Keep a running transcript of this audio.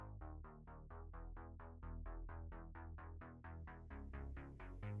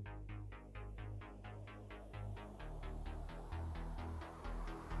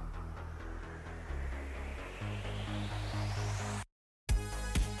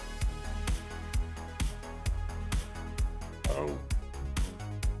go.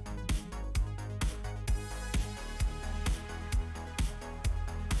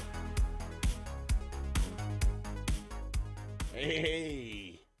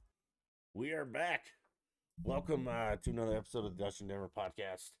 Hey, we are back. Welcome to another episode of the Dutch in Denver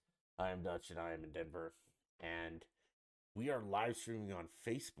podcast. I am Dutch and I am in Denver. And we are live streaming on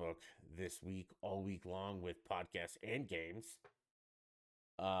Facebook this week, all week long with podcasts and games,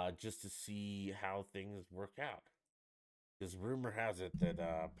 just to see how things work out. Because rumor has it that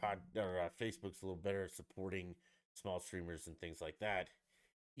Facebook's a little better at supporting small streamers and things like that,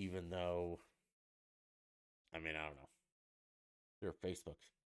 even though, I don't know. They're Facebook.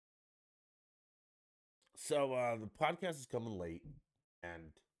 So the podcast is coming late,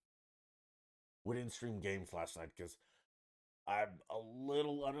 and we didn't stream games last night because I'm a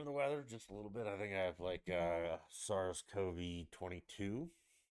little under the weather, just a little bit. I think I have like SARS-CoV-22.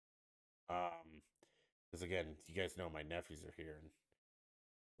 Because again, you guys know my nephews are here and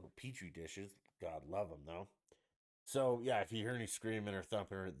little petri dishes. God love them though. So yeah, if you hear any screaming or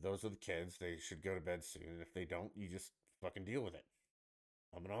thumping, those are the kids. They should go to bed soon. If they don't, you just fucking deal with it.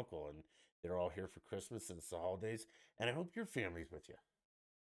 I'm an uncle, and they're all here for Christmas and it's the holidays. And I hope your family's with you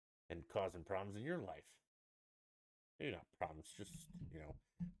and causing problems in your life. Maybe not problems, just,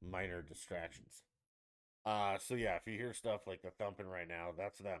 minor distractions. So yeah, if you hear stuff like the thumping right now,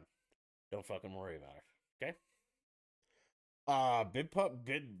 that's them. Don't fucking worry about it. Okay? Big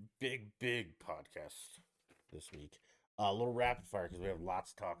podcast this week. A little rapid fire because we have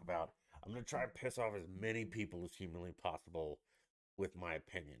lots to talk about. I'm gonna try and piss off as many people as humanly possible with my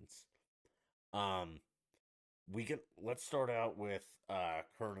opinions. Let's start out with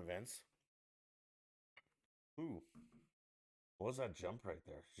current events. Ooh, what was that jump right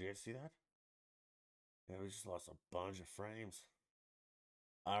there? Did you guys see that? Yeah, we just lost a bunch of frames.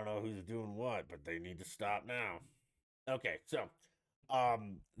 I don't know who's doing what, but they need to stop now. Okay, so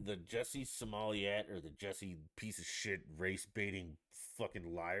the Jesse Smollett or the Jesse piece of shit race baiting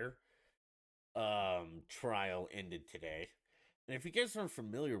fucking liar trial ended today. And if you guys aren't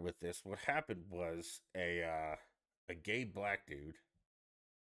familiar with this, what happened was a gay black dude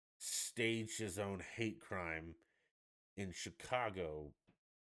staged his own hate crime in Chicago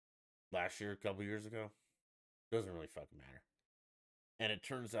last year, a couple years ago. Doesn't really fucking matter. And it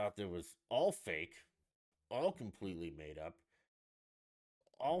turns out there was all fake, all completely made up,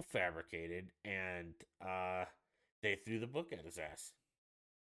 all fabricated, and they threw the book at his ass.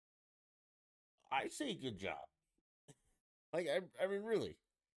 I say good job. Like, I mean, really.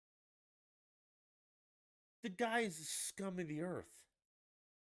 The guy is the scum of the earth.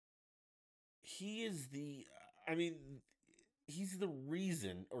 He is he's the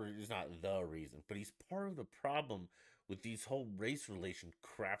reason, or he's not the reason, but he's part of the problem with these whole race relation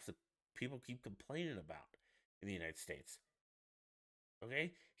craps that people keep complaining about in the United States.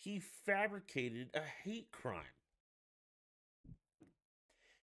 Okay? He fabricated a hate crime.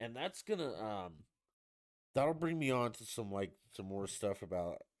 And that's gonna that'll bring me on to some more stuff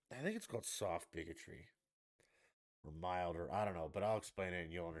about, I think it's called soft bigotry. Or mild, or I don't know, but I'll explain it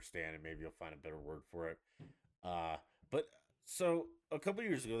and you'll understand, and maybe you'll find a better word for it. But so a couple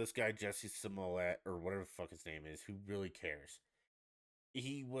years ago, this guy Jesse Smollett, or whatever the fuck his name is, who really cares?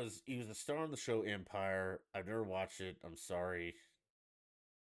 He was a star on the show Empire. I've never watched it. I'm sorry.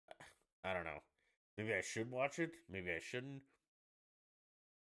 I don't know. Maybe I should watch it. Maybe I shouldn't.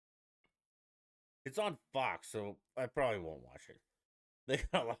 It's on Fox, so I probably won't watch it. They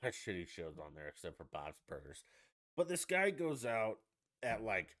got a lot of shitty shows on there, except for Bob's Burgers. But this guy goes out at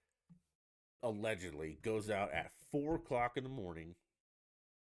allegedly goes out at 4 o'clock in the morning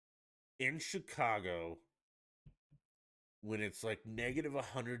in Chicago when it's like negative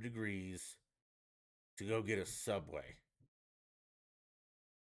 100 degrees to go get a Subway.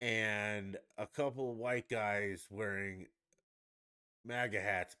 And a couple of white guys wearing MAGA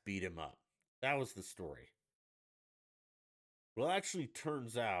hats beat him up. That was the story. Well, it actually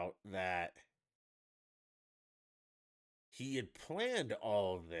turns out that he had planned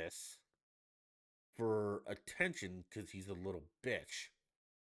all of this for attention because he's a little bitch.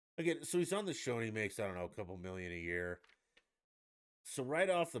 Again, so he's on the show and he makes, I don't know, a couple million a year. So right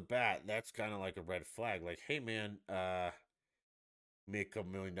off the bat, that's kind of like a red flag. Like, hey man, make a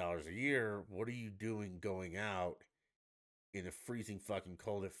couple $1 million a year. What are you doing going out in the freezing fucking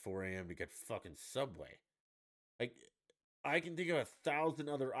cold at 4 a.m. to get fucking Subway? Like, I can think of 1,000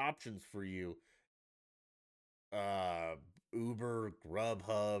 other options for you. Uber,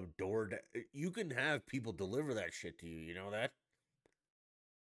 Grubhub, DoorDash. You can have people deliver that shit to you. You know that?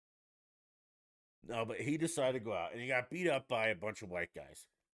 No, but he decided to go out and he got beat up by a bunch of white guys.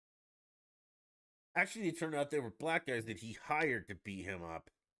 Actually, it turned out they were black guys that he hired to beat him up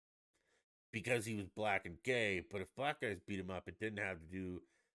because he was black and gay. But if black guys beat him up, it didn't have to do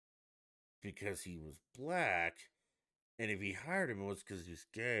because he was black. And if he hired him, it was because he was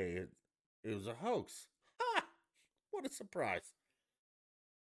gay. It was a hoax. Ha! What a surprise.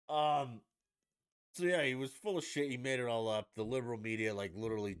 Um, So yeah, he was full of shit. He made it all up. The liberal media like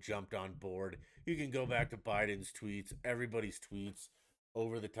literally jumped on board. You can go back to Biden's tweets, everybody's tweets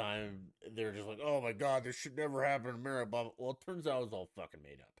over the time. They're just like, "Oh my god, this should never happen in America." Blah, blah. Well, it turns out it was all fucking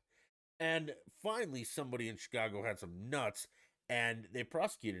made up. And finally, somebody in Chicago had some nuts, and they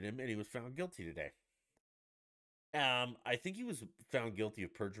prosecuted him, and he was found guilty today. I think he was found guilty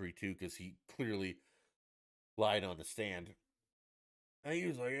of perjury too, because he clearly lied on the stand. And he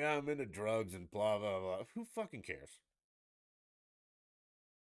was like, "Yeah, I'm into drugs and blah blah blah." Who fucking cares?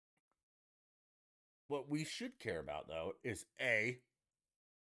 What we should care about, though, is A,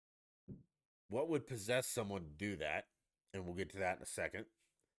 what would possess someone to do that? And we'll get to that in a second.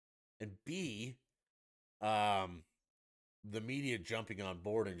 And B, um, the media jumping on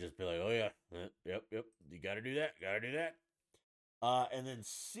board and just be like, oh, yeah, yep, you got to do that, got to do that. And then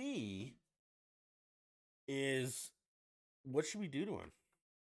C is what should we do to him?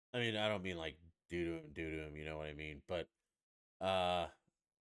 I mean, I don't mean like do to him, you know what I mean? But uh,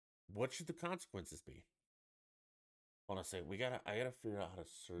 what should the consequences be? Hold on a second. I gotta figure out how to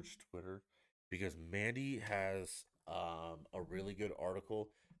search Twitter because Mandy has a really good article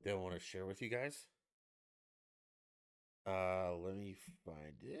that I want to share with you guys. Let me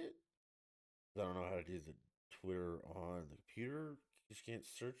find it. I don't know how to do the Twitter on the computer. You just can't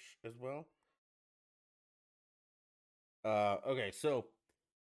search as well. Okay, so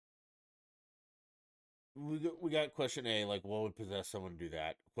we got question A, like what would possess someone to do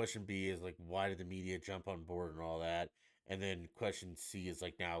that? Question B is like why did the media jump on board and all that? And then question C is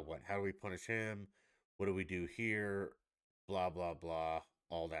like now what? How do we punish him? What do we do here? Blah blah blah,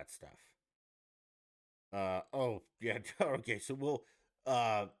 all that stuff. Oh yeah, okay. So we'll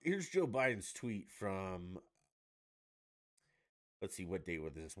here's Joe Biden's tweet from let's see what date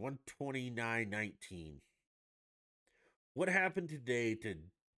was this? 129/19. What happened today to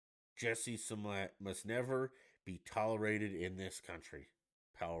Jesse Smollett must never be tolerated in this country.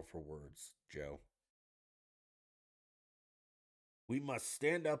 Powerful words, Joe. We must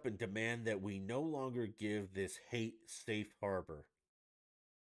stand up and demand that we no longer give this hate safe harbor.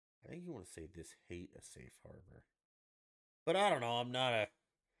 I think you want to say this hate a safe harbor. But I don't know. I'm not a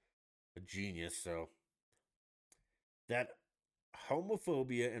genius, so that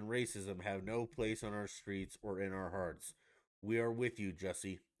homophobia and racism have no place on our streets or in our hearts. We are with you,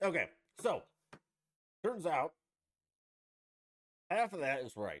 Jesse. Okay, so turns out half of that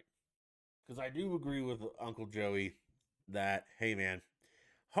is right. Because I do agree with Uncle Joey that, hey man,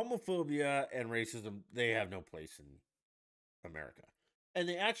 homophobia and racism, they have no place in America. And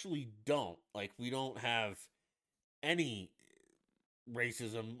they actually don't. Like, we don't have any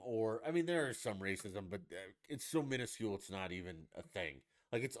racism, or, I mean, there is some racism, but it's so minuscule, it's not even a thing.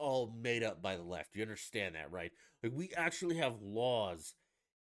 Like, it's all made up by the left. You understand that, right? Like, we actually have laws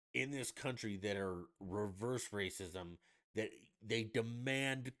in this country that are reverse racism, that they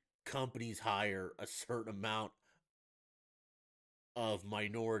demand companies hire a certain amount of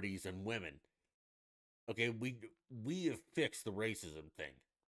minorities and women. Okay, we have fixed the racism thing.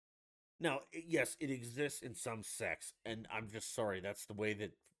 Now, yes, it exists in some sects, and I'm just sorry, that's the way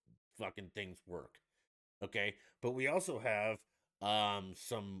that fucking things work. Okay, but we also have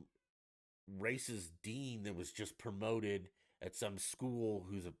some racist dean that was just promoted at some school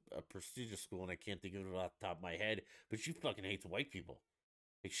who's a prestigious school, and I can't think of it off the top of my head, but she fucking hates white people.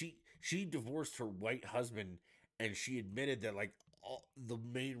 Like she divorced her white husband, and she admitted that like the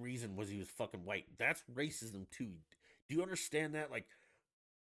main reason was he was fucking white. That's racism too. Do you understand that? Like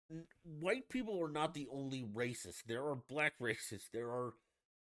white people are not the only racists. There are black racists. There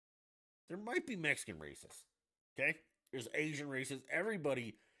might be Mexican racists. Okay? There's Asian racists.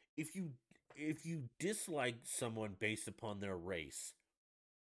 Everybody, if you dislike someone based upon their race,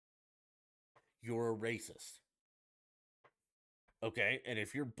 you're a racist. Okay? And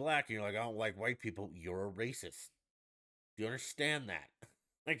if you're black and you're like, I don't like white people, you're a racist. Do you understand that?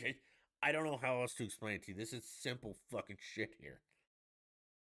 Like, I don't know how else to explain it to you. This is simple fucking shit here.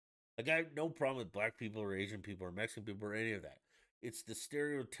 Like, I have no problem with black people or Asian people or Mexican people or any of that. It's the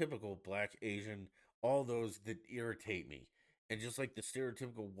stereotypical black, Asian, all those that irritate me. And just like the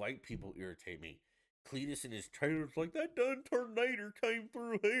stereotypical white people irritate me. Cletus and his trailer's like, that done tornado came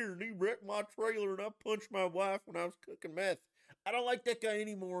through here and he wrecked my trailer and I punched my wife when I was cooking meth. I don't like that guy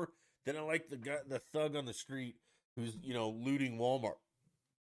any more than I like the thug on the street who's, looting Walmart.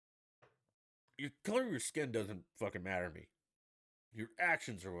 Your color of your skin doesn't fucking matter to me. Your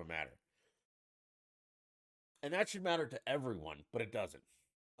actions are what matter. And that should matter to everyone, but it doesn't.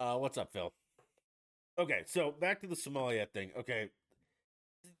 What's up, Phil? Okay, so back to the Somalia thing. Okay,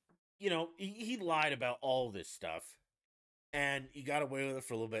 he lied about all this stuff, and he got away with it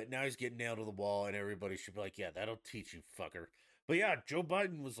for a little bit. Now he's getting nailed to the wall, and everybody should be like, "Yeah, that'll teach you, fucker." But yeah, Joe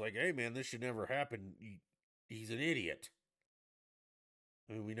Biden was like, "Hey, man, this should never happen." He's an idiot.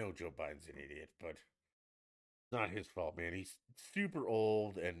 I mean, we know Joe Biden's an idiot, but it's not his fault, man. He's super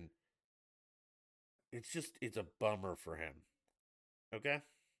old, and it's a bummer for him. Okay.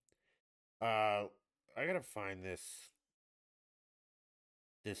 I gotta find this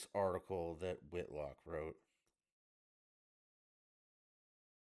article that Whitlock wrote.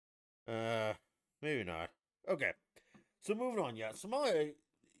 Uh, maybe not. Okay. So moving on, yeah, Somalia,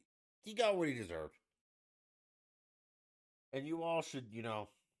 he got what he deserved, and you all should,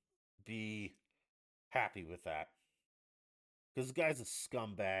 be happy with that because the guy's a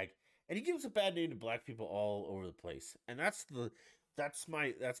scumbag, and he gives a bad name to black people all over the place, and that's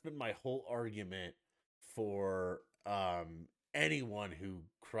been my whole argument for anyone who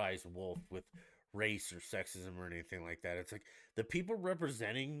cries wolf with race or sexism or anything like that. It's like the people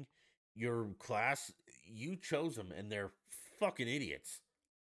representing your class, you chose them, and they're fucking idiots.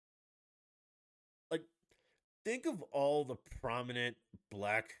 Like, think of all the prominent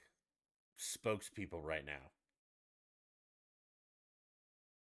black spokespeople right now.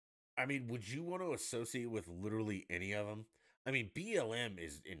 I mean, would you want to associate with literally any of them? I mean, BLM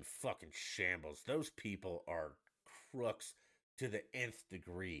is in fucking shambles. Those people are crooks to the nth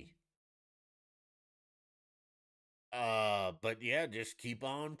degree. But yeah, just keep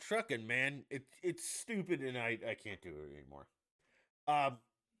on trucking, man. It's stupid, and I can't do it anymore. Um,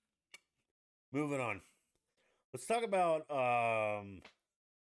 moving on. Let's talk about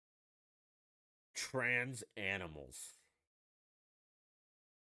trans animals.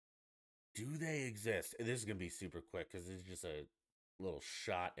 Do they exist? This is gonna be super quick because it's just a little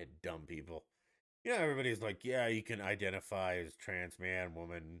shot at dumb people. Everybody's like, yeah, you can identify as trans man,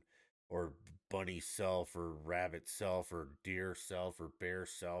 woman, or bunny self, or rabbit self, or deer self, or bear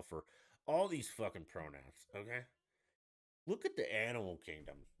self, or all these fucking pronouns, okay? Look at the animal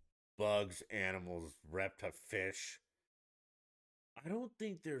kingdom: bugs, animals, reptile, fish. I don't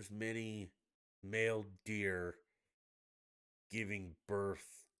think there's many male deer giving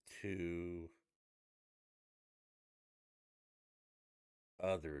birth to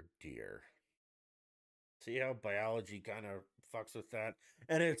other deer. See how biology kind of fucks with that?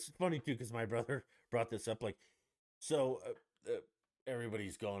 And it's funny too because my brother brought this up. Like, so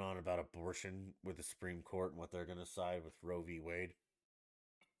everybody's going on about abortion with the Supreme Court and what they're going to side with Roe v. Wade.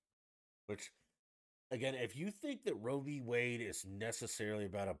 Which, again, if you think that Roe v. Wade is necessarily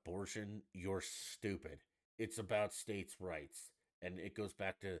about abortion, you're stupid. It's about states' rights, and it goes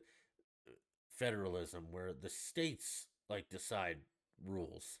back to federalism, where the states like decide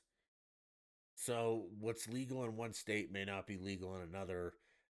rules. So what's legal in one state may not be legal in another,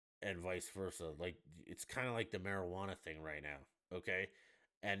 and vice versa. Like, it's kind of like the marijuana thing right now, okay?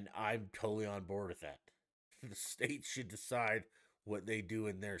 And I'm totally on board with that. The states should decide what they do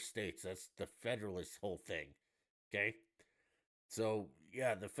in their states. That's the federalist whole thing, okay? So,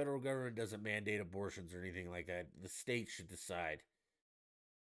 yeah, the federal government doesn't mandate abortions or anything like that. The states should decide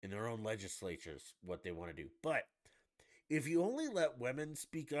in their own legislatures what they want to do. But if you only let women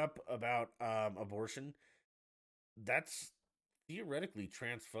speak up about abortion, that's theoretically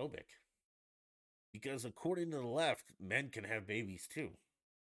transphobic. Because according to the left, men can have babies too.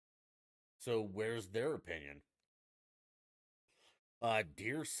 So where's their opinion?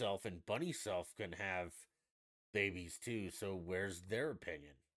 Deer self and bunny self can have babies too. So where's their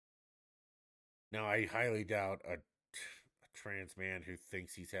opinion? Now, I highly doubt a trans man who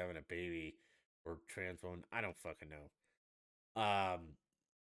thinks he's having a baby, or trans woman, I don't fucking know,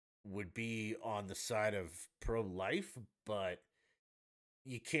 would be on the side of pro life, but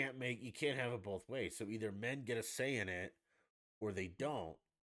you can't have it both ways. So either men get a say in it or they don't.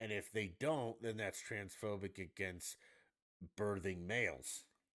 And if they don't, then that's transphobic against birthing males.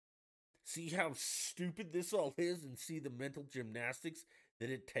 See how stupid this all is, and see the mental gymnastics that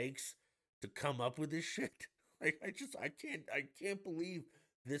it takes to come up with this shit. Like, I can't believe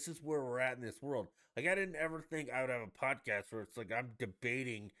this is where we're at in this world. Like, I didn't ever think I would have a podcast where it's like I'm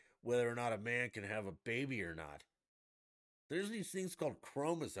debating whether or not a man can have a baby or not. There's these things called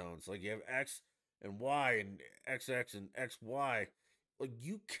chromosomes. Like, you have X and Y and XX and XY. Like,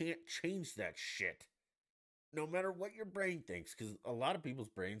 you can't change that shit. No matter what your brain thinks, because a lot of people's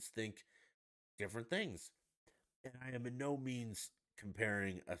brains think different things. And I am in no means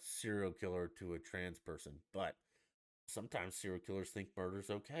comparing a serial killer to a trans person, but sometimes serial killers think murder's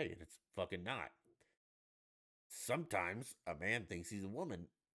okay, and it's fucking not. Sometimes a man thinks he's a woman,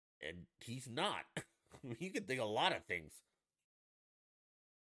 and he's not. You can think a lot of things.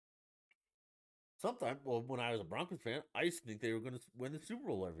 Sometimes, well, when I was a Broncos fan, I used to think they were going to win the Super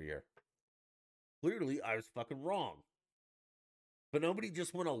Bowl every year. Clearly, I was fucking wrong. But nobody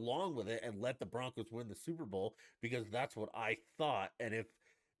just went along with it and let the Broncos win the Super Bowl because that's what I thought. And if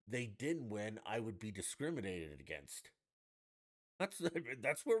they didn't win, I would be discriminated against. That's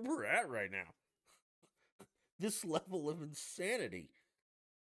where we're at right now. This level of insanity.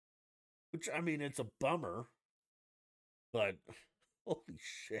 Which, I mean, it's a bummer, but holy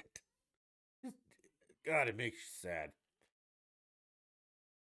shit. God, it makes you sad.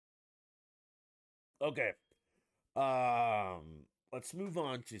 Okay. Let's move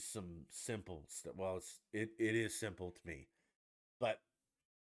on to some simple stuff. Well, it is simple to me. But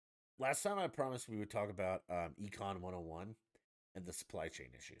last time I promised we would talk about Econ 101 and the supply chain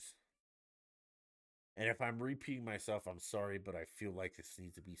issues. And if I'm repeating myself, I'm sorry, but I feel like this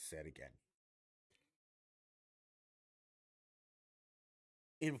needs to be said again.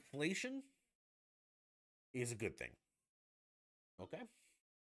 Inflation is a good thing. Okay?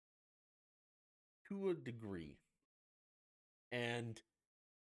 To a degree. And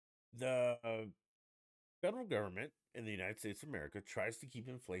the federal government in the United States of America tries to keep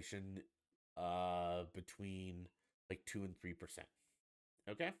inflation between like 2 and 3%.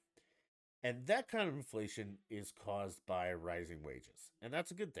 Okay? And that kind of inflation is caused by rising wages. And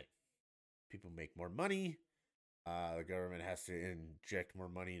that's a good thing. People make more money. The government has to inject more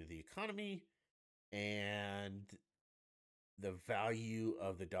money into the economy. And the value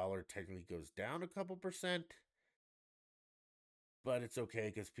of the dollar technically goes down a couple percent. But it's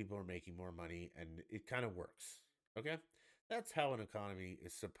okay because people are making more money and it kind of works. Okay? That's how an economy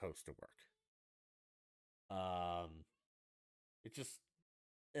is supposed to work. It just,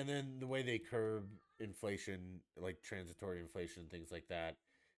 and then the way they curb inflation, like transitory inflation, things like that,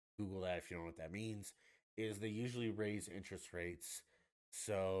 Google that if you don't know what that means, is they usually raise interest rates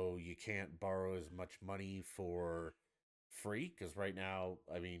so you can't borrow as much money for free. Because right now,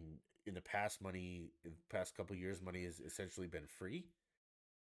 I mean, in the past couple years, money has essentially been free.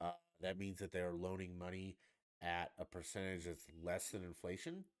 That means that they're loaning money at a percentage that's less than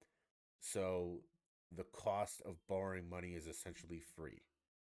inflation. So the cost of borrowing money is essentially free.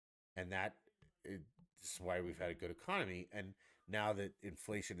 And that is why we've had a good economy. And now that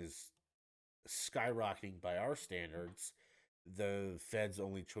inflation is skyrocketing by our standards, the Fed's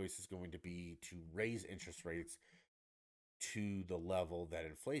only choice is going to be to raise interest rates to the level that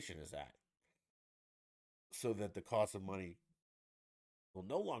inflation is at so that the cost of money will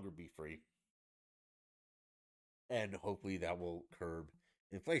no longer be free. And hopefully that will curb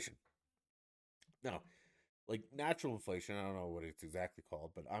inflation. Now, like natural inflation, I don't know what it's exactly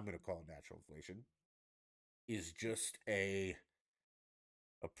called, but I'm going to call it natural inflation, is just a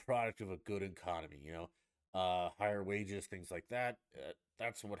product of a good economy, higher wages, things like that.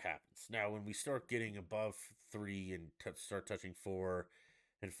 That's what happens. Now, when we start getting above 3 and start touching 4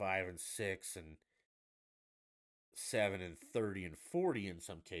 and 5 and 6 and 7 and 30 and 40 in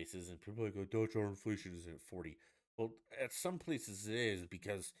some cases, and people like, oh, Dutch our inflation isn't at 40. Well, at some places it is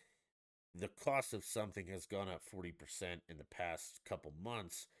because the cost of something has gone up 40% in the past couple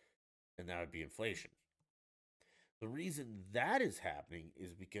months, and that would be inflation. The reason that is happening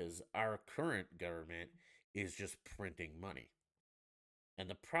is because our current government is just printing money. And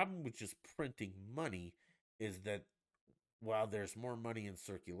the problem with just printing money is that while there's more money in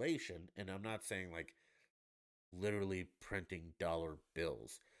circulation, and I'm not saying like literally printing dollar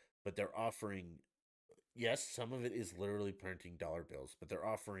bills, but they're offering, yes, some of it is literally printing dollar bills, but they're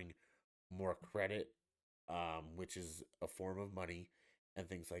offering more credit, which is a form of money, and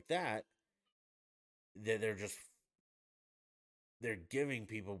things like that. They're just they're giving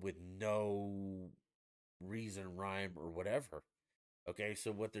people with no reason, rhyme, or whatever. Okay,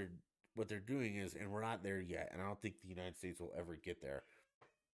 so what they're doing is, and we're not there yet, and I don't think the United States will ever get there.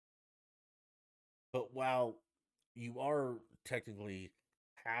 But while you are technically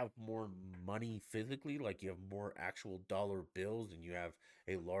have more money physically, like you have more actual dollar bills and you have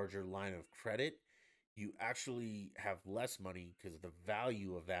a larger line of credit, you actually have less money because the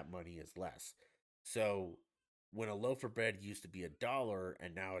value of that money is less. So when a loaf of bread used to be $1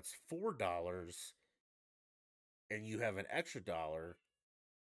 and now it's $4 and you have an extra dollar,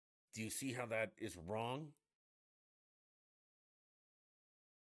 do you see how that is wrong?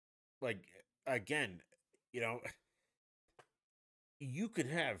 Like, again, you know, You could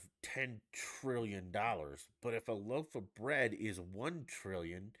have $10 trillion, but if a loaf of bread is 1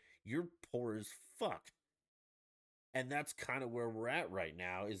 trillion, you're poor as fuck. And that's kind of where we're at right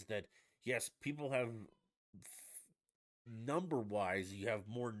now, is that yes, people have, number wise, you have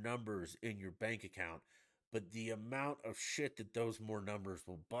more numbers in your bank account, but the amount of shit that those more numbers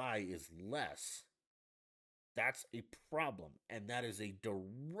will buy is less. That's a problem, and that is a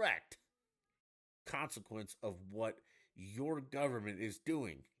direct consequence of what your government is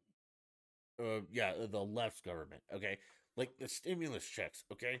doing. Yeah, the left's government. Okay, like the stimulus checks.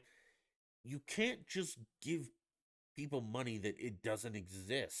 Okay, you can't just give people money that it doesn't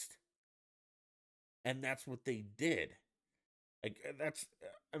exist, and that's what they did. Like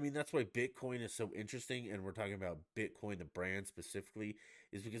I mean, that's why Bitcoin is so interesting, and we're talking about Bitcoin, the brand specifically,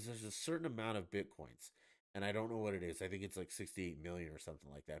 is because there's a certain amount of Bitcoins, and I don't know what it is. I think it's like 68 million or something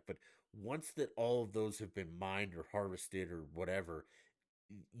like that. But once that all of those have been mined or harvested or whatever,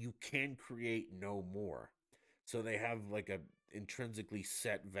 you can create no more. So they have like a intrinsically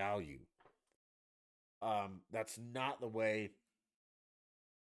set value. That's not the way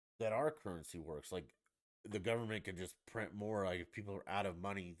that our currency works. Like the government can just print more. Like if people are out of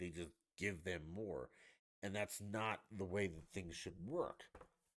money, they just give them more. And that's not the way that things should work.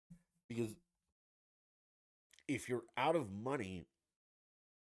 Because if you're out of money,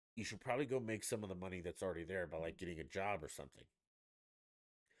 you should probably go make some of the money that's already there by like getting a job or something.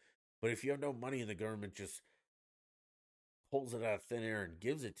 But if you have no money and the government just pulls it out of thin air and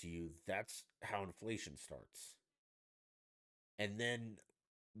gives it to you, that's how inflation starts. And then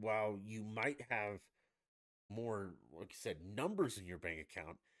while you might have more, like I said, numbers in your bank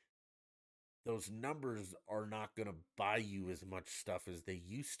account, those numbers are not going to buy you as much stuff as they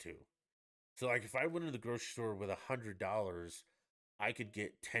used to. So, like, if I went to the grocery store with $100, I could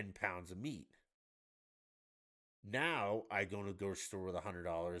get 10 pounds of meat. Now I go to the grocery store with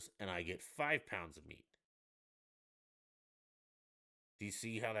 $100 and I get 5 pounds of meat. Do you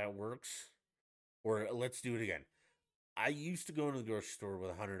see how that works? Or let's do it again. I used to go into the grocery store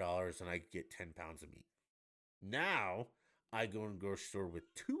with $100 and I could get 10 pounds of meat. Now I go in the grocery store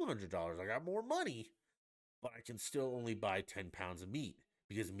with $200. I got more money, but I can still only buy 10 pounds of meat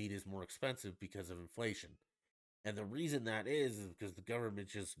because meat is more expensive because of inflation. And the reason that is because the government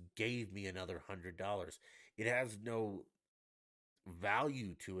just gave me another $100. It has no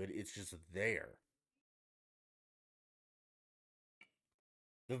value to it, it's just there.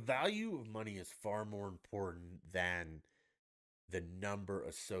 The value of money is far more important than the number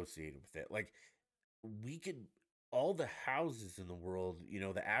associated with it. Like, we could, all the houses in the world,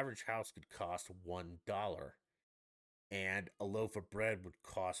 the average house could cost $1, and a loaf of bread would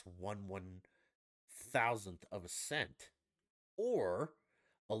cost 1/1000th of a cent. Or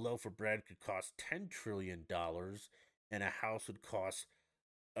a loaf of bread could cost $10 trillion, and a house would cost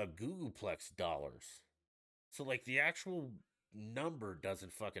a googolplex dollars. So, like, the actual number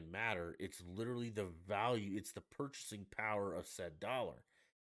doesn't fucking matter. It's literally the value, it's the purchasing power of said dollar.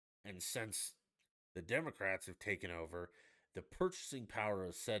 And since the Democrats have taken over, the purchasing power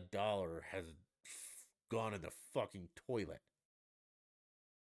of said dollar has gone in the fucking toilet.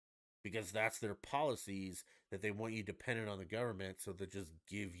 Because that's their policies, that they want you dependent on the government, so they just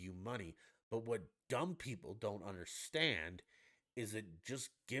give you money. But what dumb people don't understand is that just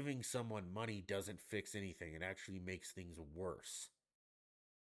giving someone money doesn't fix anything. It actually makes things worse.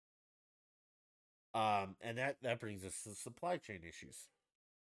 And that brings us to supply chain issues.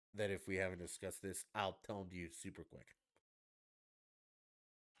 That if we haven't discussed this, I'll tell them to you super quick.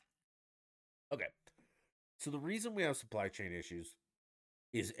 Okay, so the reason we have supply chain issues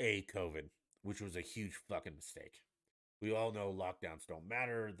is COVID, which was a huge fucking mistake. We all know lockdowns don't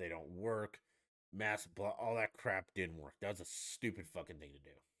matter, they don't work, all that crap didn't work. That was a stupid fucking thing to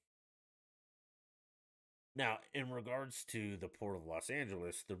do. Now, in regards to the Port of Los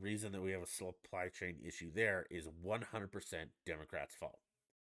Angeles, the reason that we have a supply chain issue there is 100% Democrats' fault.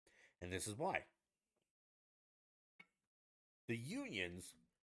 And this is why. The unions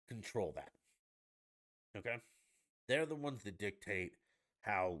control that. Okay? They're the ones that dictate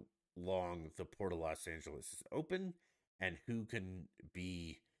how long the Port of Los Angeles is open and who can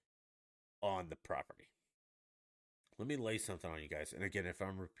be on the property. Let me lay something on you guys. And again, if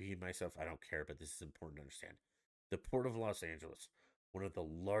I'm repeating myself, I don't care, but this is important to understand. The Port of Los Angeles, one of the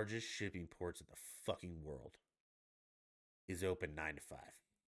largest shipping ports in the fucking world, is open 9 to 5,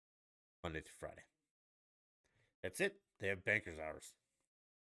 Monday through Friday. That's it. They have banker's hours.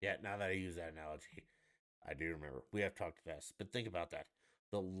 Yeah, now that I use that analogy, I do remember. We have talked fast, but think about that.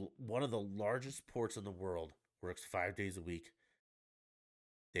 One of the largest ports in the world works 5 days a week,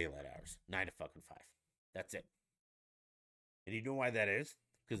 daylight hours, 9 to fucking 5. That's it. And you know why that is?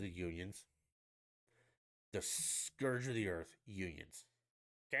 Because of unions. The scourge of the earth, unions.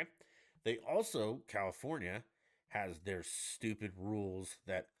 Okay? They also, California, has their stupid rules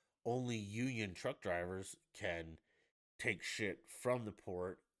that only union truck drivers can take shit from the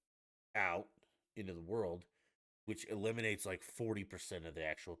port out into the world, which eliminates like 40% of the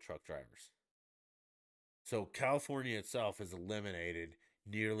actual truck drivers. So California itself has eliminated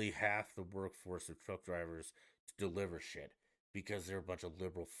nearly half the workforce of truck drivers to deliver shit because they're a bunch of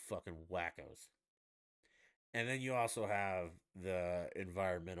liberal fucking wackos. And then you also have the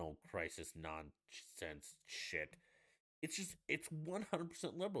environmental crisis nonsense shit. It's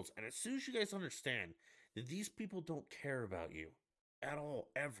 100% liberals. And as soon as you guys understand that these people don't care about you at all,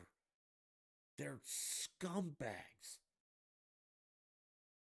 ever, they're scumbags.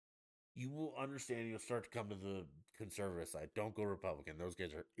 You will understand. You'll start to come to the conservative side. Don't go Republican. Those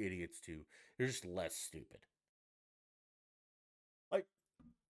guys are idiots too. They're just less stupid. Like,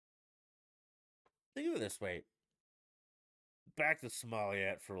 think of it this way. Back to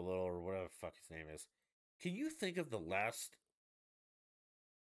Somalia for a little, or whatever the fuck his name is. Can you think of the last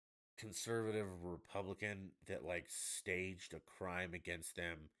conservative Republican that like staged a crime against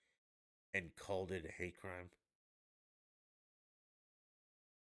them and called it a hate crime?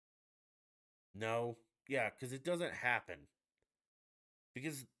 No. Yeah, because it doesn't happen.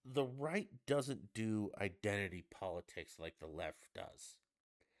 Because the right doesn't do identity politics like the left does.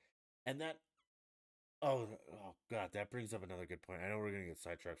 And that, oh God, that brings up another good point. I know we're going to get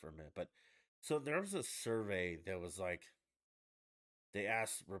sidetracked for a minute, but so there was a survey that was like, they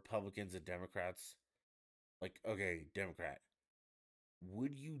asked Republicans and Democrats, like, okay, Democrat,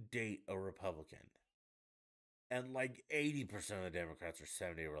 would you date a Republican? And like 80% of the Democrats or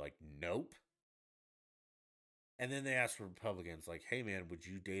 70 were like, nope. And then they asked Republicans, like, hey man, would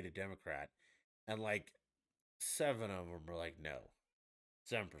you date a Democrat? And like 7 of them were like, no.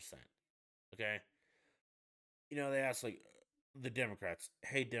 7%. Okay. They asked like the Democrats,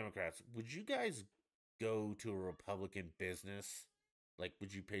 hey Democrats, would you guys go to a Republican business? Like,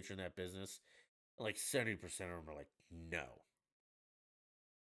 would you patron that business? Like 70% of them are like, no.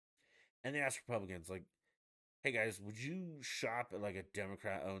 And they asked Republicans, like, hey guys, would you shop at like a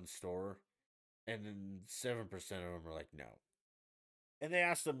Democrat owned store? And then 7% of them are like, no. And they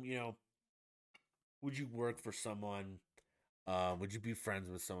asked them, would you work for someone? Would you be friends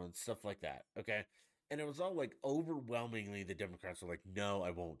with someone? Stuff like that. Okay. And it was all like overwhelmingly the Democrats were like, no,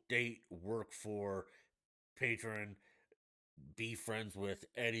 I won't date, work for, patron, be friends with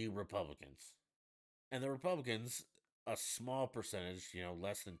any Republicans. And the Republicans, a small percentage,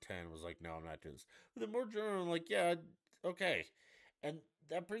 less than 10, was like, no, I'm not doing this. But the more general, like, yeah, okay. And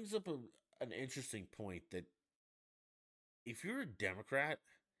that brings up an interesting point that if you're a Democrat,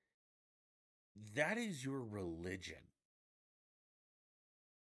 that is your religion.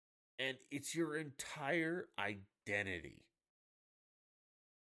 And it's your entire identity.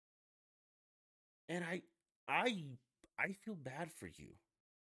 And I I feel bad for you.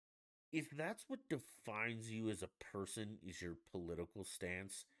 If that's what defines you as a person is your political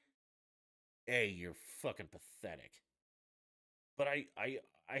stance, A, you're fucking pathetic. But I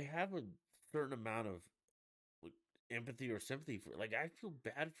have a certain amount of like, empathy or sympathy for like I feel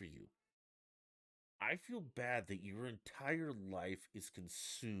bad for you. I feel bad that your entire life is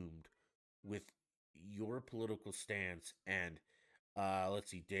consumed with your political stance and let's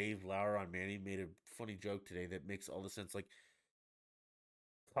see, Dave Lauer on Manny made a funny joke today that makes all the sense. Like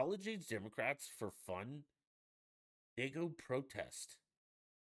college age Democrats for fun, they go protest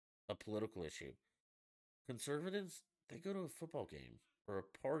a political issue. Conservatives, they go to a football game or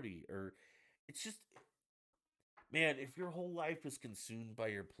a party or it's just man, if your whole life is consumed by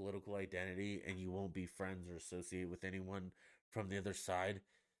your political identity and you won't be friends or associate with anyone from the other side,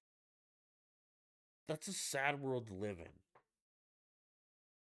 that's a sad world to live in.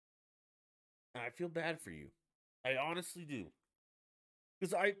 And I feel bad for you. I honestly do.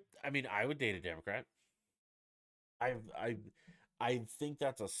 Because I mean, I would date a Democrat. I I I think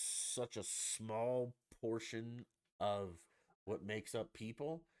that's such a small portion of what makes up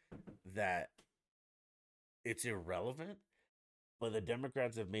people that it's irrelevant. But the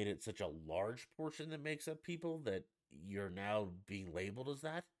Democrats have made it such a large portion that makes up people that you're now being labeled as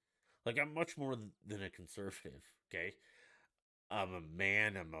that. Like I'm much more than a conservative. Okay, I'm a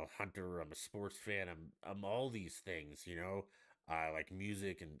man. I'm a hunter. I'm a sports fan. I'm all these things. I like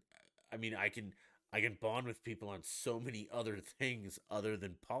music, and I mean I can bond with people on so many other things other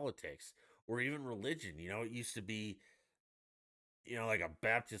than politics or even religion. It used to be like a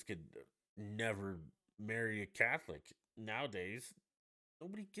Baptist could never marry a Catholic. Nowadays,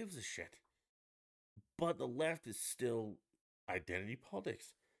 nobody gives a shit. But the left is still Identity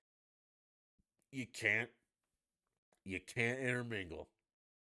politics. You can't you can't intermingle.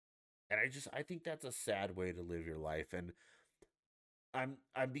 And I think that's a sad way to live your life. And I'm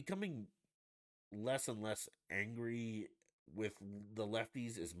becoming less and less angry with the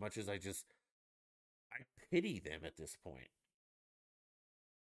lefties as much as I pity them at this point.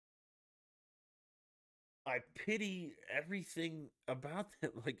 I pity everything about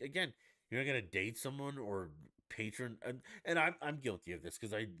them. Like again, you're not gonna date someone or patron, and I'm guilty of this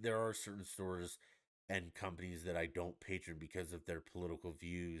because I there are certain stores and companies that I don't patron because of their political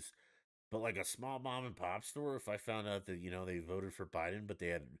views. But like a small mom and pop store, if I found out that they voted for Biden but they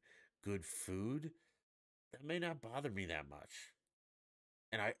had good food, that may not bother me that much.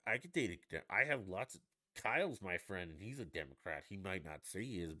 And I could date I have lots of Kyle's my friend and he's a Democrat. He might not say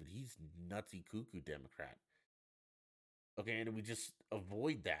he is, but he's nutsy cuckoo Democrat. Okay, and we just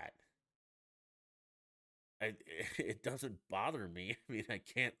avoid that. I, it doesn't bother me. I mean, I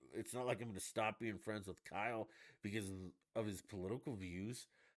can't. It's not like I'm going to stop being friends with Kyle because of his political views.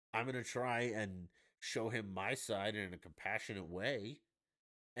 I'm going to try and show him my side in a compassionate way,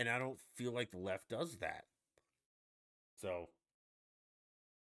 and I don't feel like the left does that. So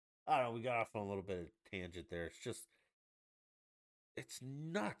I don't know. We got off on a little bit of tangent there. It's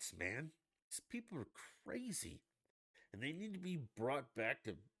nuts, man. These people are crazy, and they need to be brought back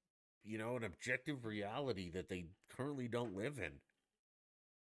to an objective reality that they currently don't live in.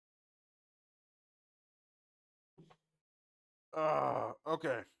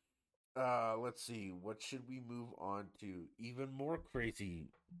 Okay. Let's see. What should we move on to? Even more crazy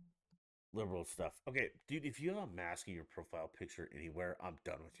liberal stuff. Okay, dude, if you have a mask in your profile picture anywhere, I'm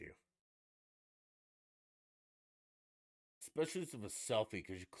done with you. Especially if it's a selfie,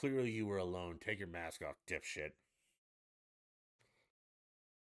 because clearly you were alone. Take your mask off, dipshit.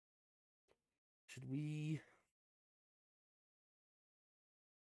 Should we?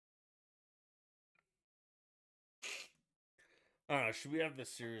 Should we have this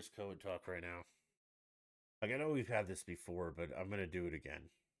serious code talk right now? Like, I know we've had this before, but I'm gonna do it again.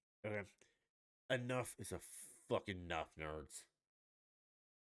 Okay. Enough is a fucking enough, nerds.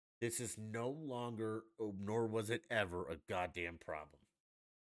 This is no longer, nor was it ever, a goddamn problem.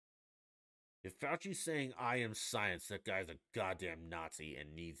 If Fauci's saying I am science, that guy's a goddamn Nazi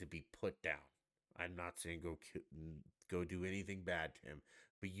and needs to be put down. I'm not saying go do anything bad to him,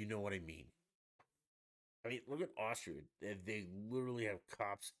 but you know what I mean. I mean, look at Austria. They literally have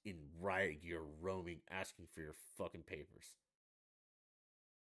cops in riot gear roaming, asking for your fucking papers.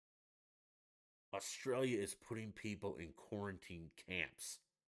 Australia is putting people in quarantine camps.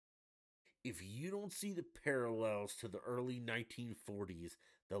 If you don't see the parallels to the early 1940s,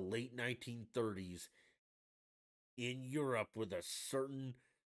 the late 1930s in Europe with a certain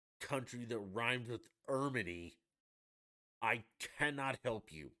country that rhymes with Erminy, I cannot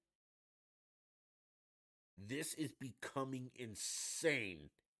help you. This is becoming insane.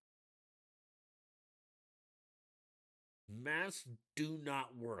 Masks do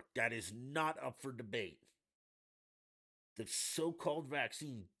not work. That is not up for debate. The so called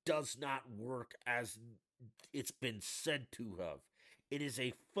vaccine does not work as it's been said to have. It is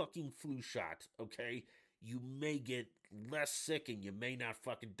a fucking flu shot, okay? You may get less sick and you may not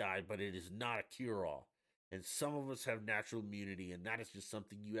fucking die, but it is not a cure all. And some of us have natural immunity, and that is just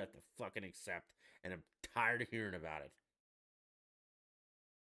something you have to fucking accept. And I'm tired of hearing about it.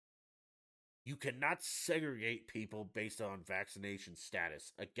 You cannot segregate people based on vaccination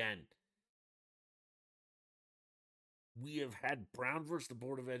status. Again, we have had Brown versus the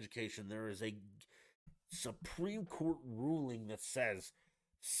Board of Education. There is a Supreme Court ruling that says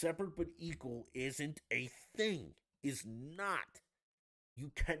separate but equal isn't a thing, is not.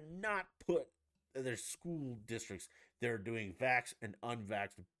 You cannot put there's school districts that are doing vax and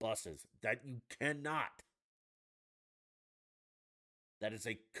unvaxxed buses. That you cannot. That is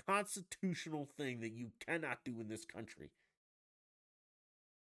a constitutional thing that you cannot do in this country.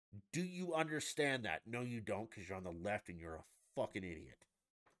 Do you understand that? No, you don't, because you're on the left and you're a fucking idiot.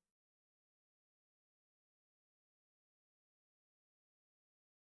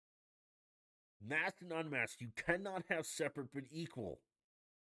 Masked and unmasked, you cannot have separate but equal.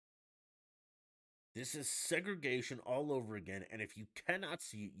 This is segregation all over again, and if you cannot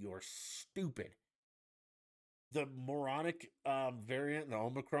see it, you're stupid. The moronic variant, the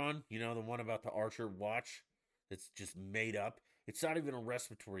Omicron, the one about the Archer watch that's just made up. It's not even a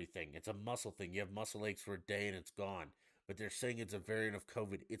respiratory thing. It's a muscle thing. You have muscle aches for a day and it's gone. But they're saying it's a variant of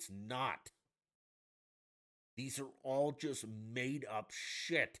COVID. It's not. These are all just made up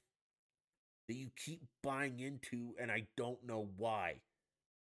shit that you keep buying into, and I don't know why.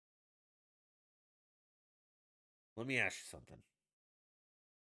 Let me ask you something.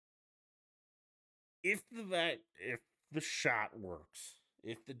 If the shot works,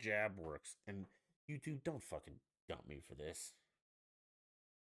 if the jab works, and you two don't fucking dump me for this.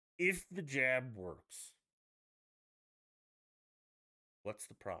 If the jab works, what's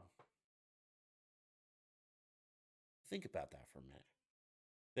the problem? Think about that for a minute.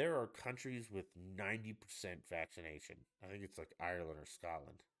 There are countries with 90% vaccination. I think it's like Ireland or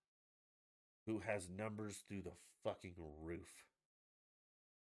Scotland, who has numbers through the fucking roof.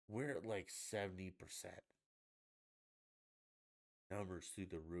 We're at like 70%. Numbers through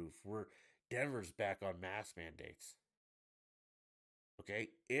the roof. Denver's back on mask mandates. Okay?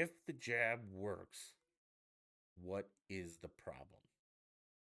 If the jab works, what is the problem?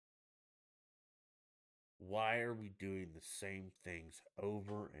 Why are we doing the same things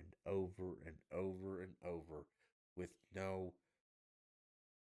over and over and over and over with no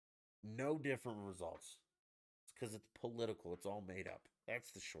different results? It's because it's political. It's all made up.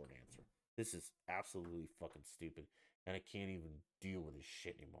 That's the short answer. This is absolutely fucking stupid, and I can't even deal with this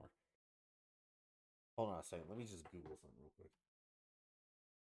shit anymore. Hold on a second. Let me just Google something real quick.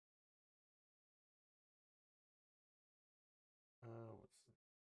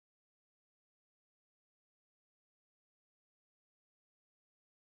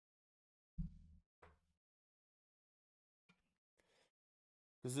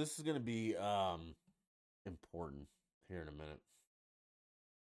 What's because this is gonna be important here in a minute.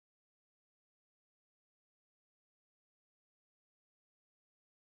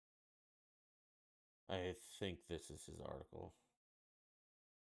 I think this is his article.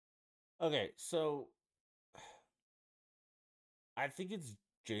 Okay, so I think it's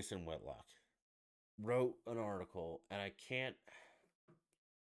Jason Whitlock wrote an article, and I can't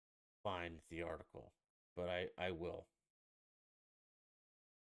find the article, but I will.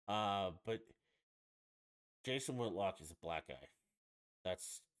 But Jason Whitlock is a black guy.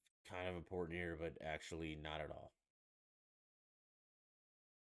 That's kind of important here, but actually not at all.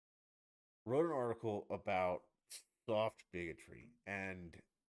 Wrote an article about soft bigotry, and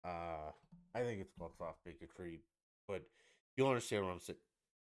I think it's called soft bigotry, but you'll understand what I'm saying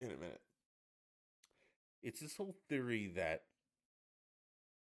in a minute. It's this whole theory that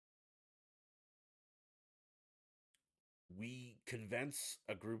we convince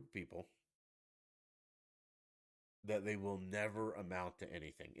a group of people that they will never amount to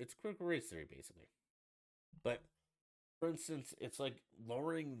anything. It's critical race theory, basically. But for instance, it's like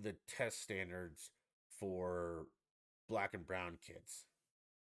lowering the test standards for black and brown kids.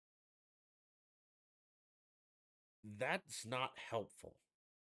 That's not helpful.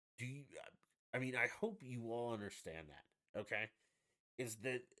 Do you? I mean, I hope you all understand that. Okay, is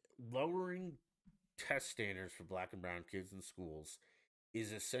that lowering test standards for black and brown kids in schools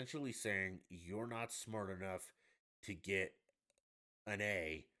is essentially saying you're not smart enough to get an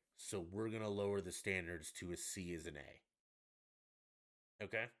A, so we're going to lower the standards to a C as an A.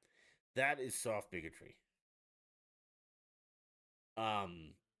 Okay? That is soft bigotry.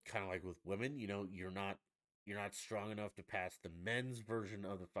 Kind of like with women, you're not strong enough to pass the men's version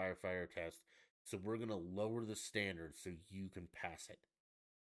of the firefighter test, so we're going to lower the standards so you can pass it.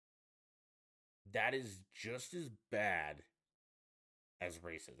 That is just as bad as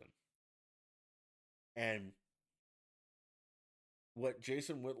racism. And what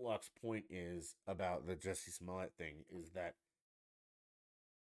Jason Whitlock's point is about the Jussie Smollett thing is that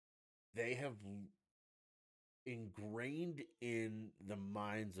they have ingrained in the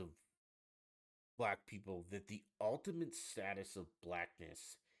minds of black people that the ultimate status of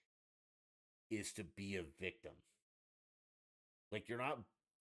blackness is to be a victim. Like, you're not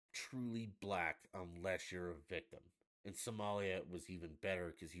truly black unless you're a victim. In Somalia, it was even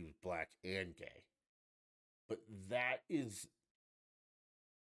better because he was black and gay. But that is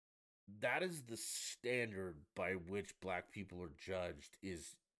the standard by which black people are judged,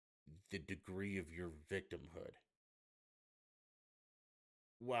 is the degree of your victimhood.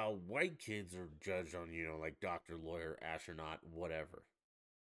 While white kids are judged on, like doctor, lawyer, astronaut, whatever.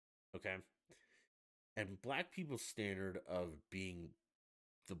 Okay? And black people's standard of being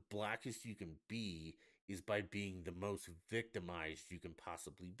the blackest you can be is by being the most victimized you can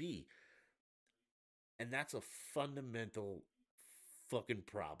possibly be. And that's a fundamental fucking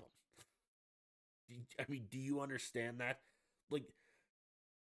problem. I mean, do you understand that? Like,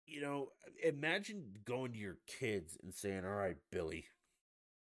 imagine going to your kids and saying, all right, Billy,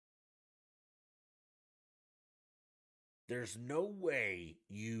 there's no way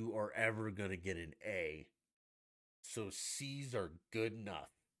you are ever going to get an A, so C's are good enough.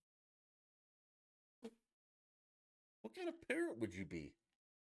 What kind of parent would you be?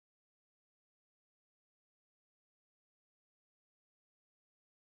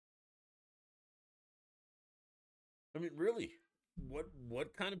 I mean, really,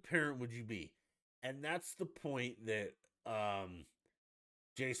 what kind of parent would you be? And that's the point that um,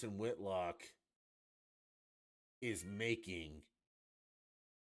 Jason Whitlock is making.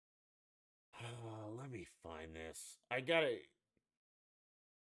 Let me find this. I gotta,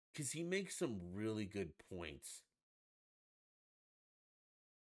 because he makes some really good points.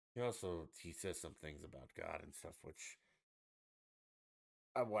 He says some things about God and stuff, which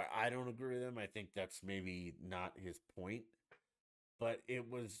why I don't agree with him. I think that's maybe not his point, but it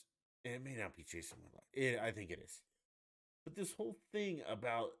was. It may not be Jason Whitlock. I think it is. But this whole thing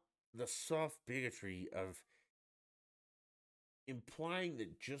about the soft bigotry of implying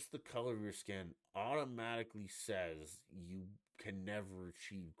that just the color of your skin automatically says you can never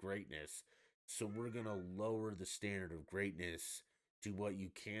achieve greatness. So we're going to lower the standard of greatness to what you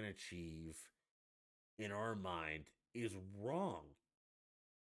can achieve in our mind is wrong.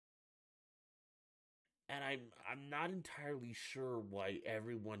 And I'm not entirely sure why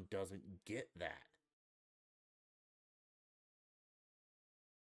everyone doesn't get that.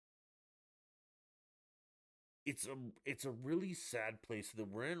 It's a really sad place that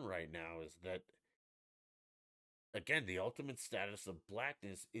we're in right now is that again the ultimate status of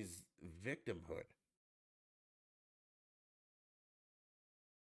blackness is victimhood.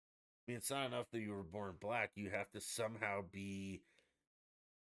 I mean, it's not enough that you were born black. You have to somehow be,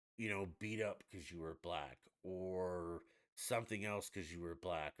 beat up because you were black, or something else because you were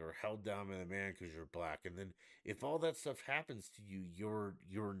black, or held down by the man because you're black. And then if all that stuff happens to you, you're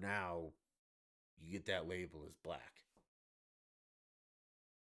now you get that label as black,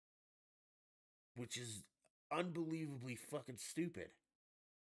 which is unbelievably fucking stupid.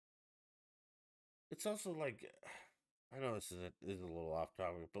 It's also like I know this is a little off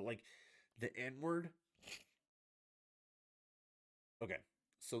topic, but like the N word. Okay,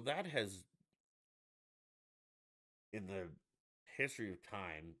 so that has in the history of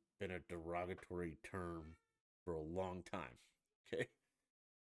time been a derogatory term for a long time. Okay.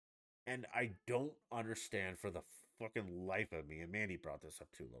 And I don't understand for the fucking life of me, and Mandy brought this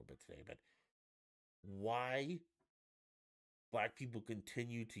up too a little bit today, but why black people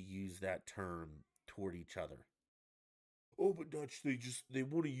continue to use that term toward each other. Oh, but Dutch, they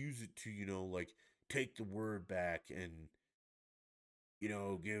want to use it to, like take the word back and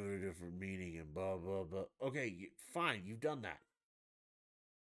give it a different meaning and blah blah blah. Okay, fine, you've done that.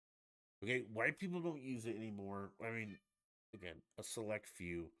 Okay, white people don't use it anymore. I mean, again, a select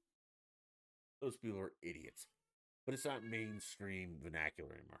few. Those people are idiots. But it's not mainstream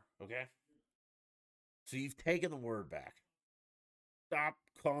vernacular anymore. Okay? So you've taken the word back. Stop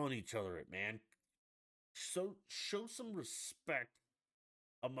calling each other it, man. So show some respect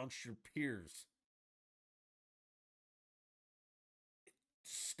amongst your peers.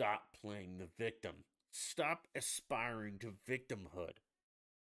 Stop playing the victim. Stop aspiring to victimhood.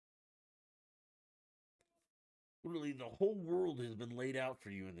 Literally, the whole world has been laid out for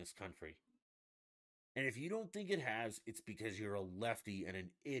you in this country. And if you don't think it has, it's because you're a lefty and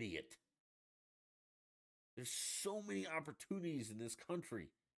an idiot. There's so many opportunities in this country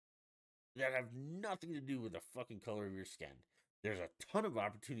that have nothing to do with the fucking color of your skin. There's a ton of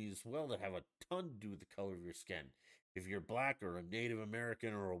opportunities as well that have a ton to do with the color of your skin. If you're black or a Native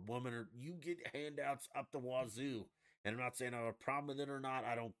American or a woman, or you get handouts up the wazoo. And I'm not saying I have a problem with it or not.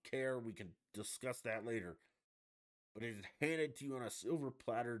 I don't care. We can discuss that later. But it is handed to you on a silver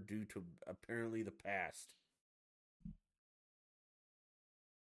platter due to apparently the past.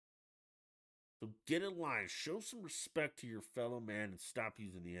 So get in line. Show some respect to your fellow man and stop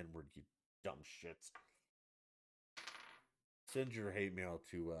using the N word, you dumb shits. Send your hate mail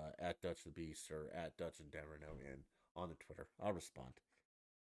to at Dutch the Beast or at Dutch and Denver and on the Twitter. I'll respond.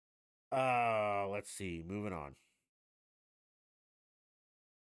 Let's see. Moving on.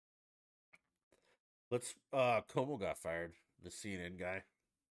 Como got fired. The CNN guy.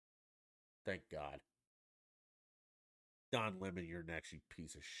 Thank God. Don Lemon, you're next, you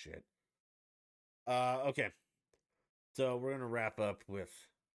piece of shit. Okay. So we're gonna wrap up with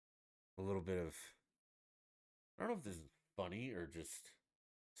a little bit of I don't know if this is funny or just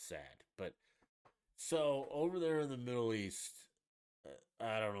sad, but so over there in the Middle East,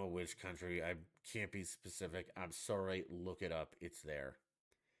 I don't know which country. I can't be specific. I'm sorry. Look it up. It's there.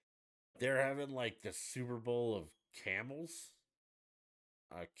 They're having like the Super Bowl of camels,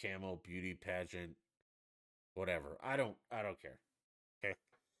 a camel beauty pageant, whatever. I don't care. Okay.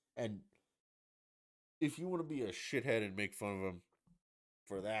 And if you want to be a shithead and make fun of them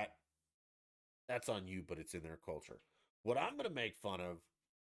for that, that's on you, but it's in their culture. What I'm going to make fun of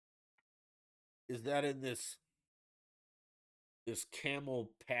is that in this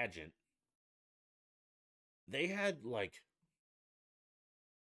camel pageant, they had like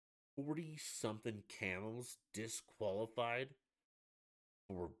 40 something camels disqualified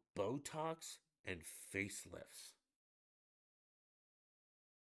for Botox and facelifts.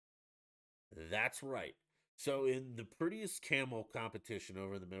 That's right. So in the prettiest camel competition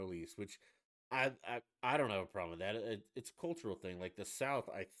over in the Middle East, which I don't have a problem with that. It's a cultural thing. Like the South,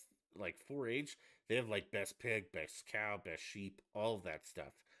 I like 4-H. They have like best pig, best cow, best sheep, all of that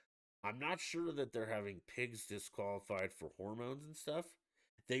stuff. I'm not sure that they're having pigs disqualified for hormones and stuff.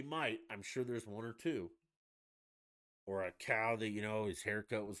 They might. I'm sure there's one or two. Or a cow that, his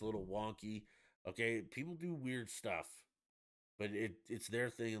haircut was a little wonky. Okay, people do weird stuff, but it's their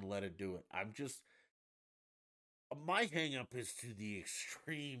thing and let it do it. My hang up is to the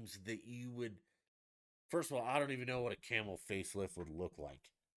extremes that you would. First of all, I don't even know what a camel facelift would look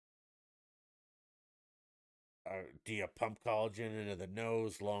like. Do you pump collagen into the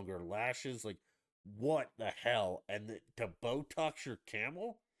nose, longer lashes? Like, what the hell? And to Botox your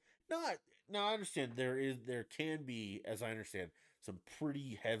camel? Not now. I understand there can be, as I understand, some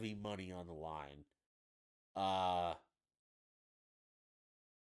pretty heavy money on the line. Uh,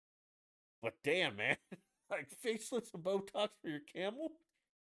 but damn, man, like facelifts and Botox for your camel?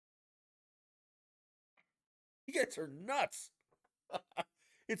 You guys are nuts.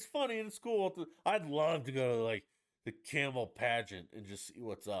 It's funny and it's cool. I'd love to go to like the camel pageant and just see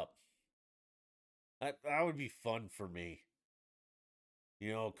what's up. That would be fun for me.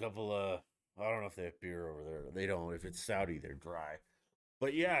 A couple of I don't know if they have beer over there. They don't. If it's Saudi, they're dry.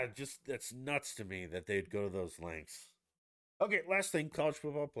 But yeah, just that's nuts to me that they'd go to those lengths. Okay, last thing, college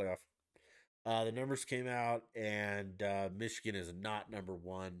football playoff. The numbers came out, and Michigan is not number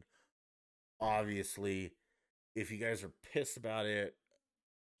one. Obviously, if you guys are pissed about it,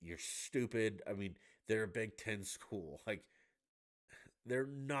 you're stupid. I mean, they're a Big Ten school. Like, they're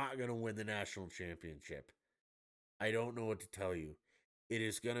not going to win the national championship. I don't know what to tell you. It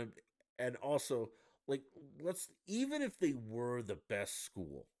is going to, and also, like, even if they were the best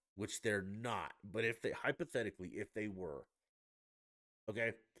school, which they're not, but if they, hypothetically, if they were,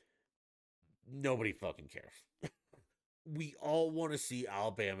 okay, nobody fucking cares. We all want to see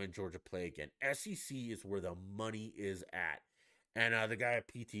Alabama and Georgia play again. SEC is where the money is at. And the guy at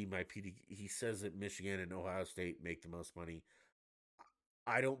my PT, he says that Michigan and Ohio State make the most money.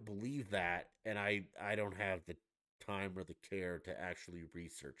 I don't believe that, and I don't have the time or the care to actually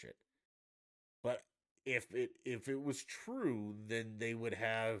research it. But if it was true, then they would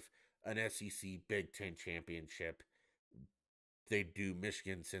have an SEC Big Ten championship. They do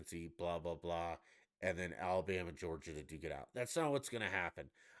Michigan, Cincy, blah blah blah, and then Alabama, Georgia to duke it out. That's not what's going to happen.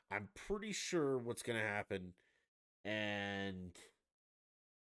 I'm pretty sure what's going to happen, and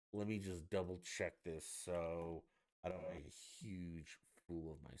let me just double check this so I don't make a huge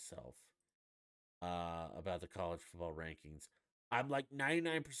fool of myself about the college football rankings. I'm like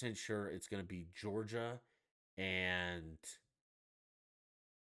 99% sure it's going to be Georgia and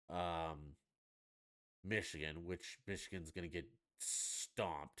um, Michigan, which Michigan's going to get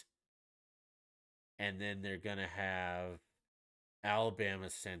stomped. And then they're going to have Alabama,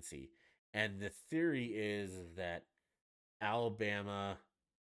 Cincy. And the theory is that Alabama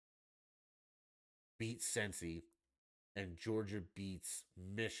beats Cincy and Georgia beats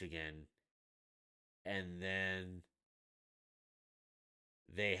Michigan. And then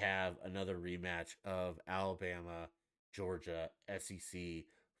they have another rematch of Alabama, Georgia, SEC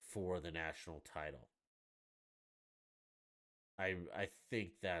for the national title. I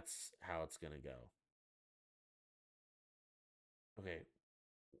think that's how it's going to go. Okay.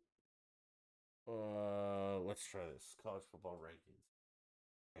 Let's try this. College football rankings.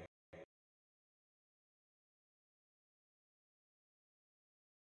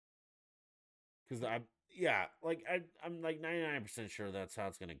 Because I'm like 99% sure that's how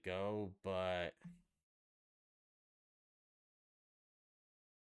it's gonna go, but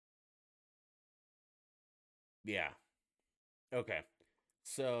yeah. Okay.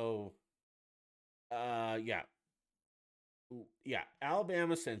 So yeah. Yeah,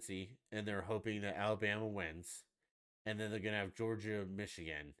 Alabama Cincy, and they're hoping that Alabama wins. And then they're gonna have Georgia,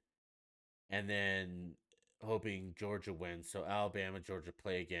 Michigan, and then hoping Georgia wins. So Alabama, Georgia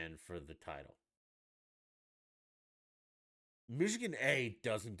play again for the title. Michigan A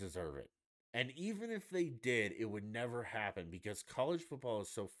doesn't deserve it. And even if they did, it would never happen because college football is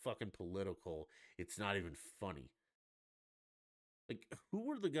so fucking political, it's not even funny. Like, who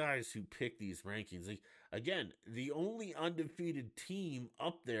are the guys who pick these rankings? Like, again, the only undefeated team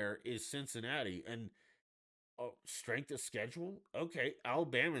up there is Cincinnati. And Oh, strength of schedule? Okay,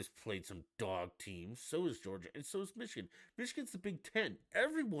 Alabama's played some dog teams. So is Georgia, and so is Michigan. Michigan's the Big Ten.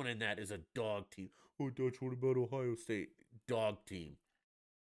 Everyone in that is a dog team. Oh, Dutch, what about Ohio State? Dog team.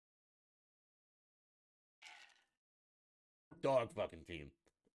 Dog fucking team.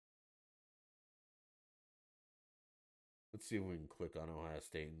 Let's see if we can click on Ohio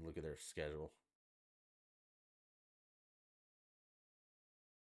State and look at their schedule.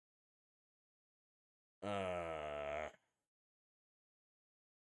 Uh,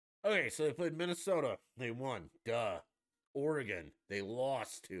 okay, so they played Minnesota. They won. Duh. Oregon, they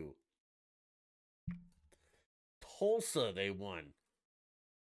lost to. Tulsa, they won.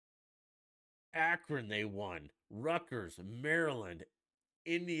 Akron, they won. Rutgers, Maryland,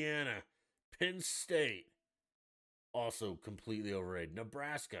 Indiana, Penn State, also completely overrated.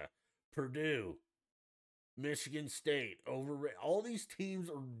 Nebraska, Purdue, Michigan State, overrated. All these teams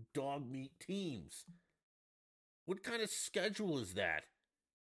are dog meat teams. What kind of schedule is that?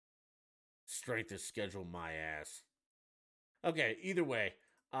 Strength of schedule, my ass. Okay, either way,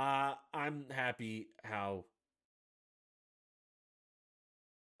 I'm happy how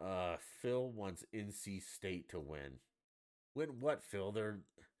Phil wants NC State to win. Win what, Phil?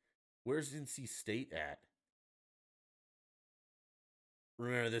 Where's NC State at?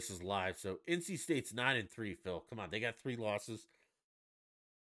 Remember, this is live, so NC State's 9-3. Phil, come on, they got 3 losses.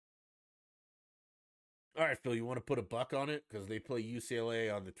 All right, Phil, you want to put a buck on it because they play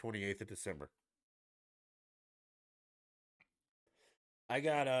UCLA on the 28th of December. I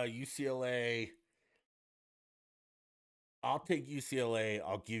got UCLA. I'll take UCLA.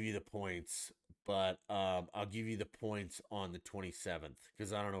 I'll give you the points, but I'll give you the points on the 27th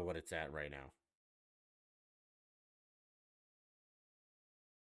because I don't know what it's at right now.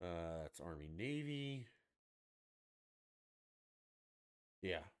 It's Army Navy.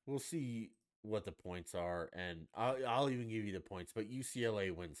 Yeah, we'll see what the points are, and I'll even give you the points. But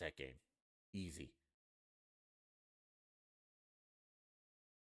UCLA wins that game, easy.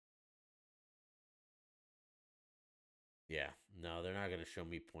 Yeah, no, they're not going to show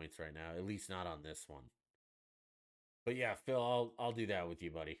me points right now. At least not on this one. But yeah, Phil, I'll do that with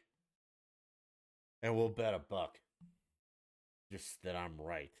you, buddy, and we'll bet a buck. Just that I'm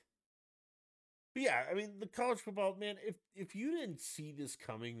right. But yeah, I mean the college football man. If you didn't see this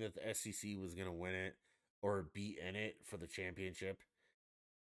coming that the SEC was going to win it or be in it for the championship,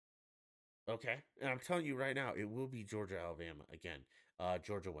 okay, and I'm telling you right now, it will be Georgia Alabama again.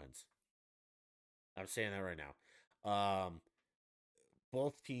 Georgia wins. I'm saying that right now.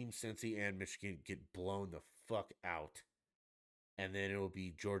 Both teams, Cincy and Michigan, get blown the fuck out, and then it will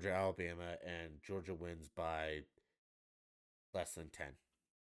be Georgia Alabama, and Georgia wins by less than 10.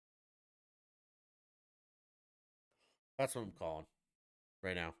 That's what I'm calling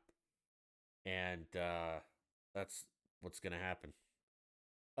right now, and that's what's gonna happen.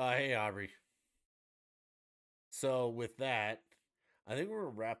 Hey Aubrey. So with that, I think we're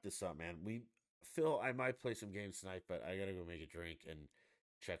gonna wrap this up, man. Phil, I might play some games tonight, but I gotta go make a drink and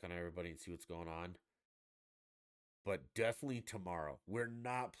check on everybody and see what's going on. But definitely tomorrow. We're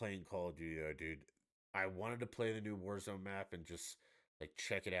not playing Call of Duty though, dude. I wanted to play the new Warzone map and just like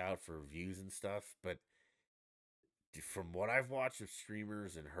check it out for reviews and stuff, but from what I've watched of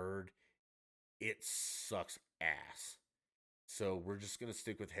streamers and heard, it sucks ass. So we're just gonna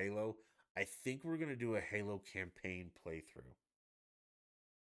stick with Halo. I think we're gonna do a Halo campaign playthrough.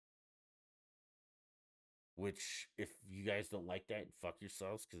 Which, if you guys don't like that, fuck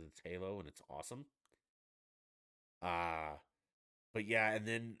yourselves because it's Halo and it's awesome. Uh but yeah, and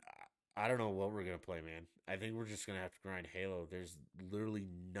then I don't know what we're gonna play, man. I think we're just gonna have to grind Halo. There's literally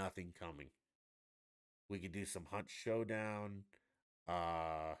nothing coming. We could do some Hunt Showdown.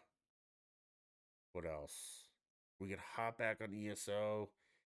 Uh, what else? We could hop back on ESO.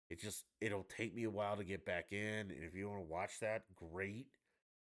 It'll take me a while to get back in, and if you want to watch that, great.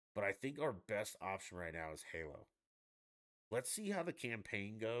 But I think our best option right now is Halo. Let's see how the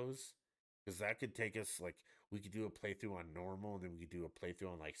campaign goes, because that could take us like we could do a playthrough on normal, and then we could do a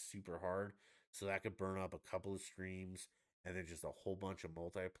playthrough on like super hard. So that could burn up a couple of streams, and then just a whole bunch of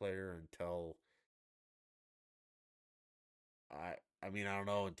multiplayer until I mean I don't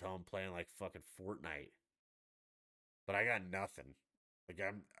know until I'm playing like fucking Fortnite. But I got nothing. Like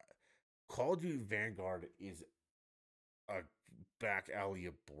I'm Call of Duty Vanguard is a back alley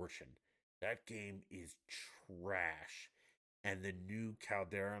abortion. That game is trash. And the new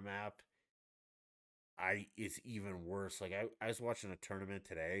Caldera map I is even worse. Like I was watching a tournament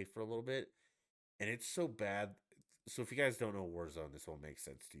today for a little bit, and it's so bad. So if you guys don't know Warzone, this won't make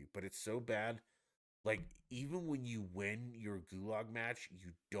sense to you, but it's so bad. Like even when you win your gulag match,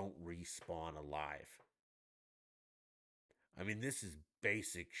 you don't respawn alive. I mean, this is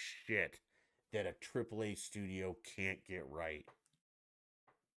basic shit that a AAA studio can't get right.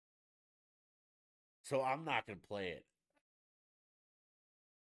 So I'm not gonna play it.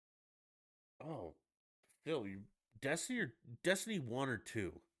 Oh, Phil, you Destiny or Destiny 1 or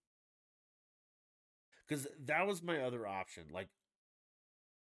 2? Because that was my other option. Like,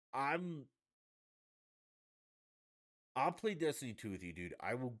 I'm I'll play Destiny 2 with you, dude.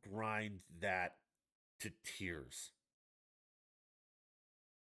 I will grind that to tears.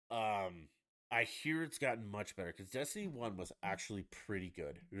 Um, I hear it's gotten much better because Destiny 1 was actually pretty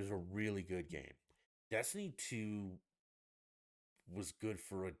good. It was a really good game. Destiny 2 was good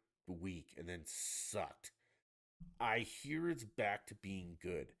for a week and then sucked. I hear it's back to being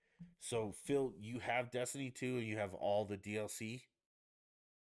good. So, Phil, you have Destiny 2 and you have all the DLC?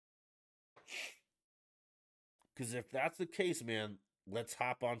 Because if that's the case, man, let's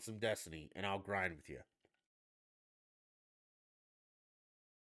hop on some Destiny and I'll grind with you.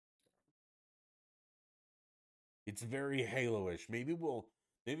 It's very Halo-ish. Maybe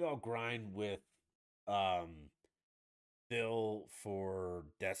I'll grind with um Phil for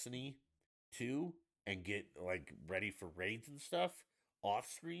Destiny 2 and get like ready for raids and stuff off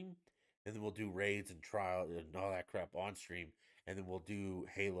stream. And then we'll do raids and trial and all that crap on stream. And then we'll do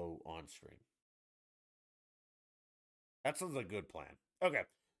Halo on stream. That sounds like a good plan. Okay.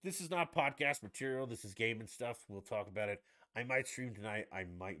 This is not podcast material. This is game and stuff. We'll talk about it. I might stream tonight. I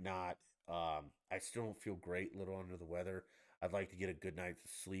might not. I still don't feel great, a little under the weather. I'd like to get a good night's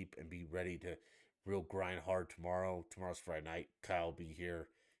sleep and be ready to real grind hard tomorrow. Tomorrow's Friday night. Kyle will be here.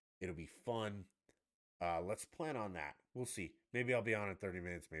 It'll be fun. Let's plan on that. We'll see. Maybe I'll be on in 30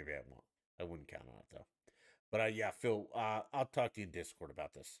 minutes. Maybe I won't. I wouldn't count on it though. But yeah, Phil, I'll talk to you in Discord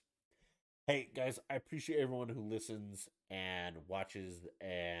about this. Hey guys, I appreciate everyone who listens and watches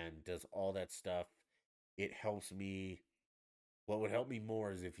and does all that stuff. It helps me. What would help me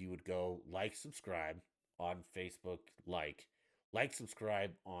more is if you would go like, subscribe on Facebook,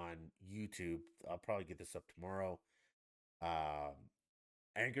 subscribe on YouTube. I'll probably get this up tomorrow. Um,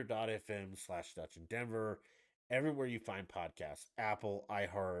 Anchor.fm/ Dutch in Denver. Everywhere you find podcasts, Apple,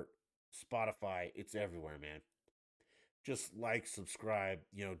 iHeart, Spotify, it's everywhere, man. Just like, subscribe,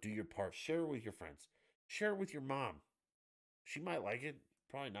 do your part. Share it with your friends. Share it with your mom. She might like it.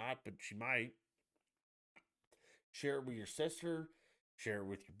 Probably not, but she might. Share it with your sister. Share it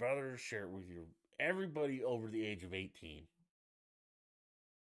with your brother. Share it with your everybody over the age of 18.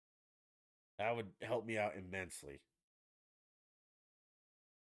 That would help me out immensely.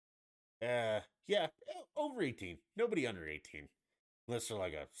 Yeah, over 18. Nobody under 18. Unless they're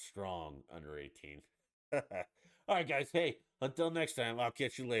like a strong under 18. All right, guys. Hey, until next time, I'll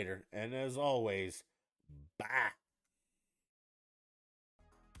catch you later. And as always, bye.